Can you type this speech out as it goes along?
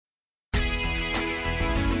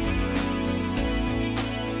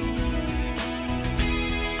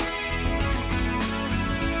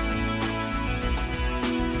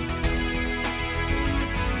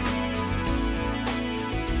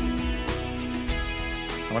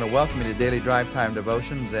I want to welcome you to Daily Drive Time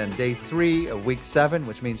Devotions and day 3 of week 7,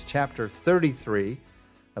 which means chapter 33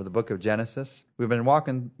 of the book of Genesis. We've been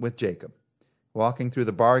walking with Jacob, walking through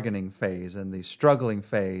the bargaining phase and the struggling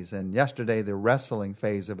phase, and yesterday the wrestling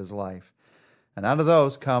phase of his life. And out of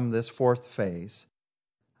those come this fourth phase.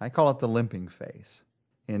 I call it the limping phase.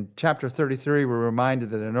 In chapter 33, we're reminded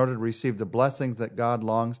that in order to receive the blessings that God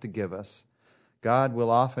longs to give us, God will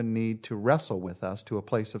often need to wrestle with us to a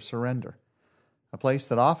place of surrender. A place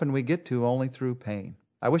that often we get to only through pain.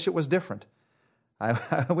 I wish it was different.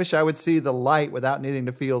 I wish I would see the light without needing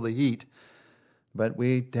to feel the heat. But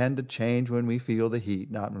we tend to change when we feel the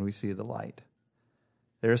heat, not when we see the light.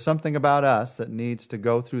 There is something about us that needs to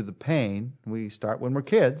go through the pain. We start when we're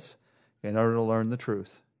kids in order to learn the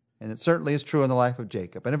truth. And it certainly is true in the life of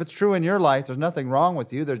Jacob. And if it's true in your life, there's nothing wrong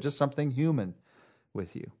with you. There's just something human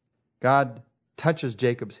with you. God touches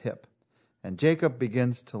Jacob's hip, and Jacob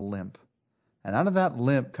begins to limp. And out of that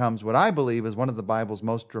limp comes what I believe is one of the Bible's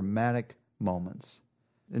most dramatic moments.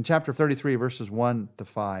 In chapter 33, verses 1 to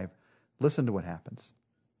 5, listen to what happens.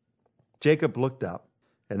 Jacob looked up,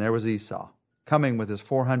 and there was Esau, coming with his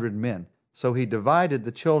 400 men. So he divided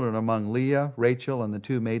the children among Leah, Rachel, and the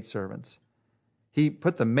 2 maidservants. He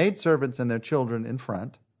put the maidservants and their children in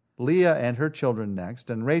front, Leah and her children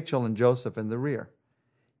next, and Rachel and Joseph in the rear.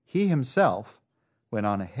 He himself went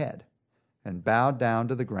on ahead and bowed down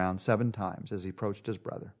to the ground 7 times as he approached his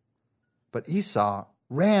brother. But Esau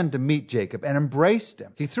ran to meet Jacob and embraced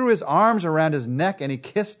him. He threw his arms around his neck and he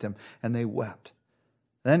kissed him, and they wept.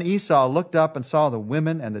 Then Esau looked up and saw the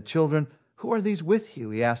women and the children. "Who are these with you?"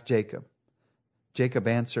 he asked Jacob. Jacob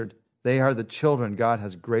answered, "They are the children God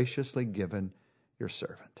has graciously given your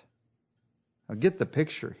servant." Now get the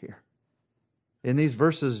picture here. In these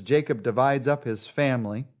verses, Jacob divides up his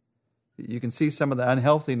family. You can see some of the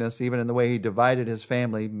unhealthiness even in the way he divided his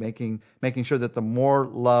family, making sure that the more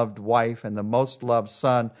loved wife and the most loved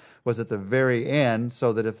son was at the very end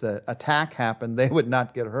so that if the attack happened, they would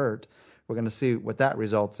not get hurt. We're going to see what that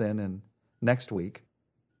results in next week.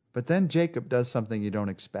 But then Jacob does something you don't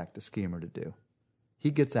expect a schemer to do.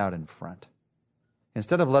 He gets out in front.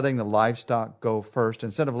 Instead of letting the livestock go first,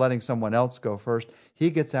 instead of letting someone else go first,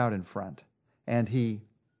 he gets out in front and he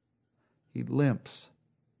limps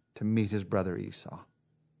to meet his brother Esau.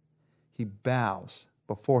 He bows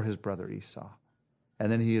before his brother Esau,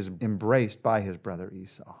 and then he is embraced by his brother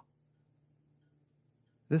Esau.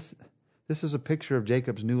 This is a picture of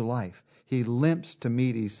Jacob's new life. He limps to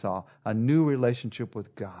meet Esau, a new relationship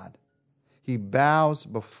with God. He bows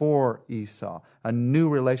before Esau, a new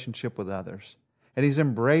relationship with others. And he's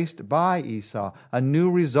embraced by Esau, a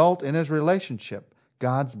new result in his relationship,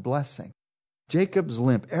 God's blessing. Jacob's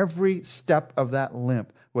limp, every step of that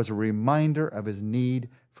limp was a reminder of his need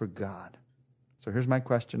for God. So here's my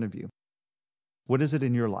question of you. What is it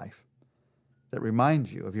in your life that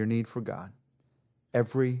reminds you of your need for God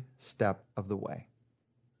every step of the way?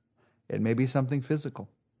 It may be something physical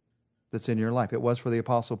that's in your life. It was for the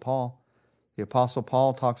Apostle Paul. The Apostle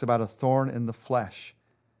Paul talks about a thorn in the flesh.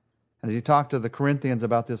 And as he talked to the Corinthians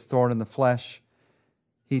about this thorn in the flesh,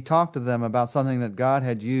 he talked to them about something that God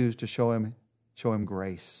had used to show him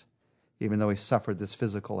grace, even though he suffered this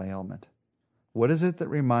physical ailment. What is it that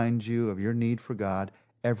reminds you of your need for God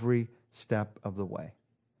every step of the way?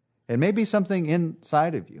 It may be something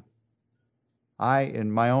inside of you. I,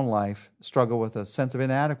 in my own life, struggle with a sense of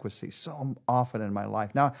inadequacy so often in my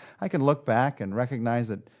life. Now, I can look back and recognize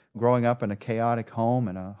that growing up in a chaotic home,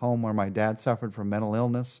 in a home where my dad suffered from mental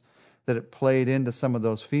illness, that it played into some of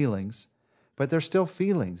those feelings, but there's still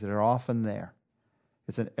feelings that are often there.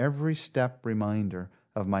 It's an every step reminder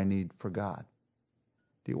of my need for God.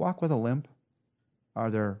 Do you walk with a limp? Are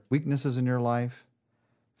there weaknesses in your life?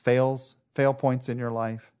 Fail points in your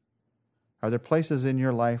life? Are there places in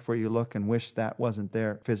your life where you look and wish that wasn't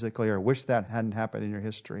there physically or wish that hadn't happened in your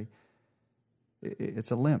history?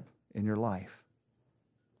 It's a limp in your life.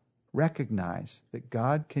 Recognize that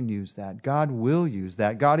God can use that. God will use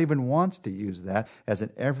that. God even wants to use that as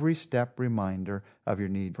an every step reminder of your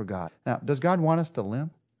need for God. Now, does God want us to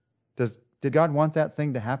limp? Did God want that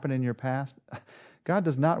thing to happen in your past? God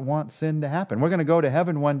does not want sin to happen. We're going to go to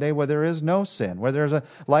heaven one day where there is no sin, where there's a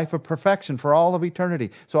life of perfection for all of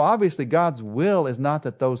eternity. So obviously God's will is not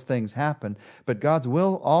that those things happen, but God's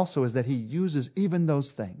will also is that He uses even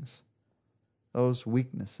those things, those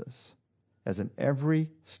weaknesses, as an every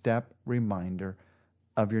step reminder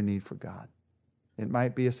of your need for God. It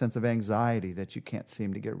might be a sense of anxiety that you can't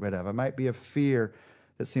seem to get rid of. It might be a fear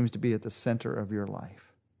that seems to be at the center of your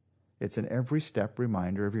life. It's an every step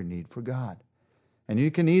reminder of your need for God. And you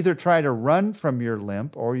can either try to run from your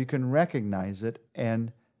limp or you can recognize it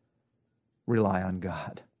and rely on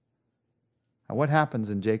God. Now, what happens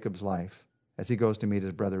in Jacob's life as he goes to meet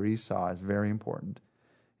his brother Esau is very important.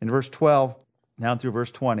 In verse 12, down through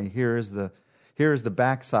verse 20, here is the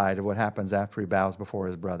backside of what happens after he bows before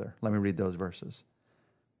his brother. Let me read those verses.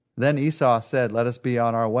 Then Esau said, "Let us be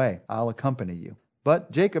on our way. I'll accompany you."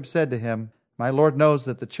 But Jacob said to him, "My Lord knows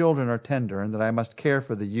that the children are tender and that I must care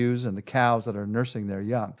for the ewes and the cows that are nursing their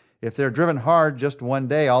young. If they're driven hard just one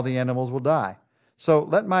day, all the animals will die. So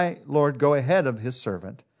let my Lord go ahead of his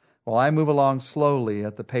servant, while I move along slowly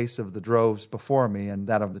at the pace of the droves before me and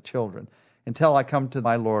that of the children, until I come to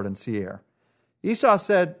my Lord in Seir." Esau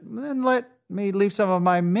said, "Then let me leave some of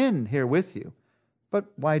my men here with you."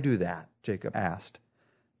 "But why do that?" Jacob asked.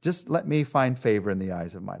 "Just let me find favor in the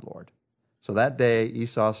eyes of my Lord." So that day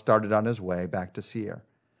Esau started on his way back to Seir.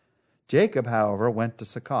 Jacob, however, went to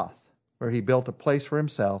Succoth, where he built a place for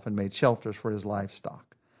himself and made shelters for his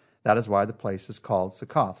livestock. That is why the place is called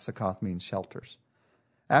Succoth. Succoth means shelters.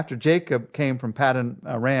 After Jacob came from Paddan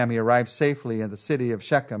Aram, he arrived safely in the city of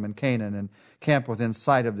Shechem in Canaan and camped within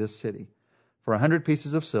sight of this city. For 100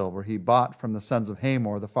 pieces of silver he bought from the sons of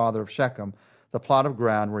Hamor, the father of Shechem, the plot of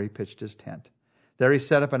ground where he pitched his tent. There he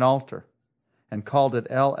set up an altar and called it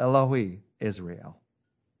El Elohe Israel.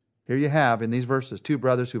 Here you have in these verses two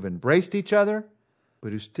brothers who've embraced each other,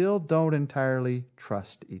 but who still don't entirely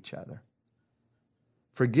trust each other.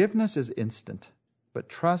 Forgiveness is instant, but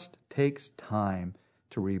trust takes time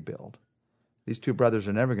to rebuild. These two brothers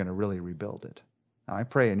are never going to really rebuild it. Now, I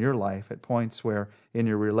pray in your life at points where in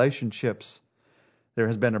your relationships there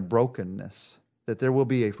has been a brokenness, that there will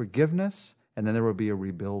be a forgiveness and then there will be a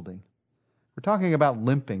rebuilding. We're talking about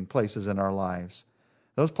limping places in our lives.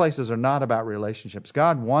 Those places are not about relationships.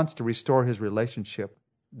 God wants to restore his relationship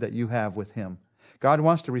that you have with him. God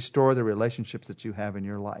wants to restore the relationships that you have in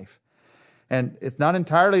your life. And it's not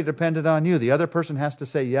entirely dependent on you. The other person has to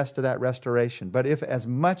say yes to that restoration. But if as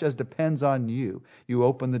much as depends on you, you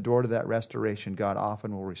open the door to that restoration, God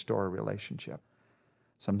often will restore a relationship.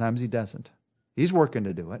 Sometimes he doesn't. He's working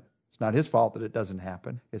to do it. It's not his fault that it doesn't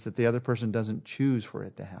happen. It's that the other person doesn't choose for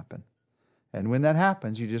it to happen. And when that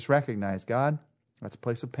happens, you just recognize, God, that's a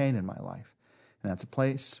place of pain in my life. And that's a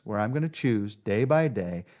place where I'm going to choose day by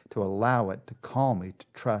day to allow it to call me to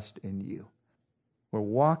trust in you. We're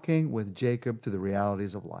walking with Jacob through the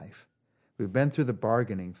realities of life. We've been through the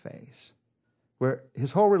bargaining phase, where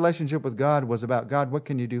his whole relationship with God was about, God, what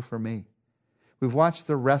can you do for me? We've watched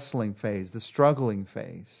the wrestling phase, the struggling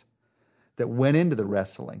phase that went into the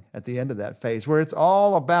wrestling at the end of that phase, where it's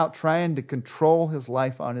all about trying to control his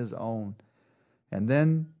life on his own. And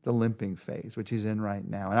then the limping phase, which he's in right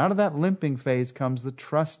now. And out of that limping phase comes the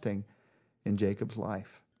trusting in Jacob's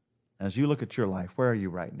life. As you look at your life, where are you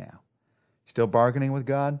right now? Still bargaining with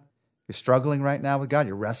God? You're struggling right now with God?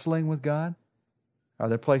 You're wrestling with God? Are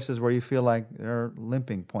there places where you feel like there are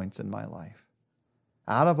limping points in my life?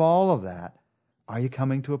 Out of all of that, are you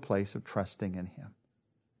coming to a place of trusting in him?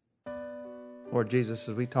 Lord Jesus,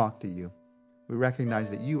 as we talk to you, we recognize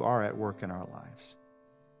that you are at work in our lives.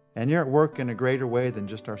 And you're at work in a greater way than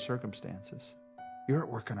just our circumstances. You're at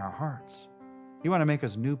work in our hearts. You want to make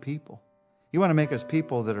us new people. You want to make us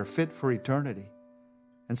people that are fit for eternity.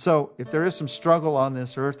 And so if there is some struggle on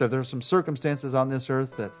this earth, if there are some circumstances on this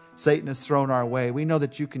earth that Satan has thrown our way, we know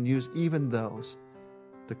that you can use even those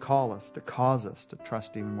to call us, to cause us to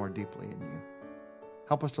trust even more deeply in you.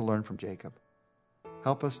 Help us to learn from Jacob.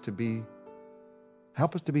 Help us to be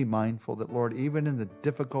mindful that, Lord, even in the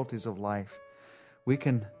difficulties of life, we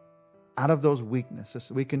can, out of those weaknesses,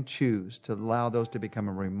 we can choose to allow those to become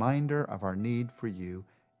a reminder of our need for you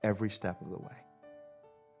every step of the way.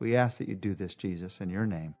 We ask that you do this, Jesus, in your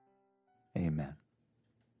name. Amen.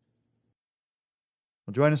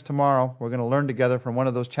 Well, join us tomorrow. We're going to learn together from one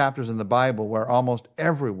of those chapters in the Bible where almost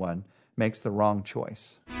everyone makes the wrong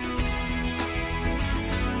choice.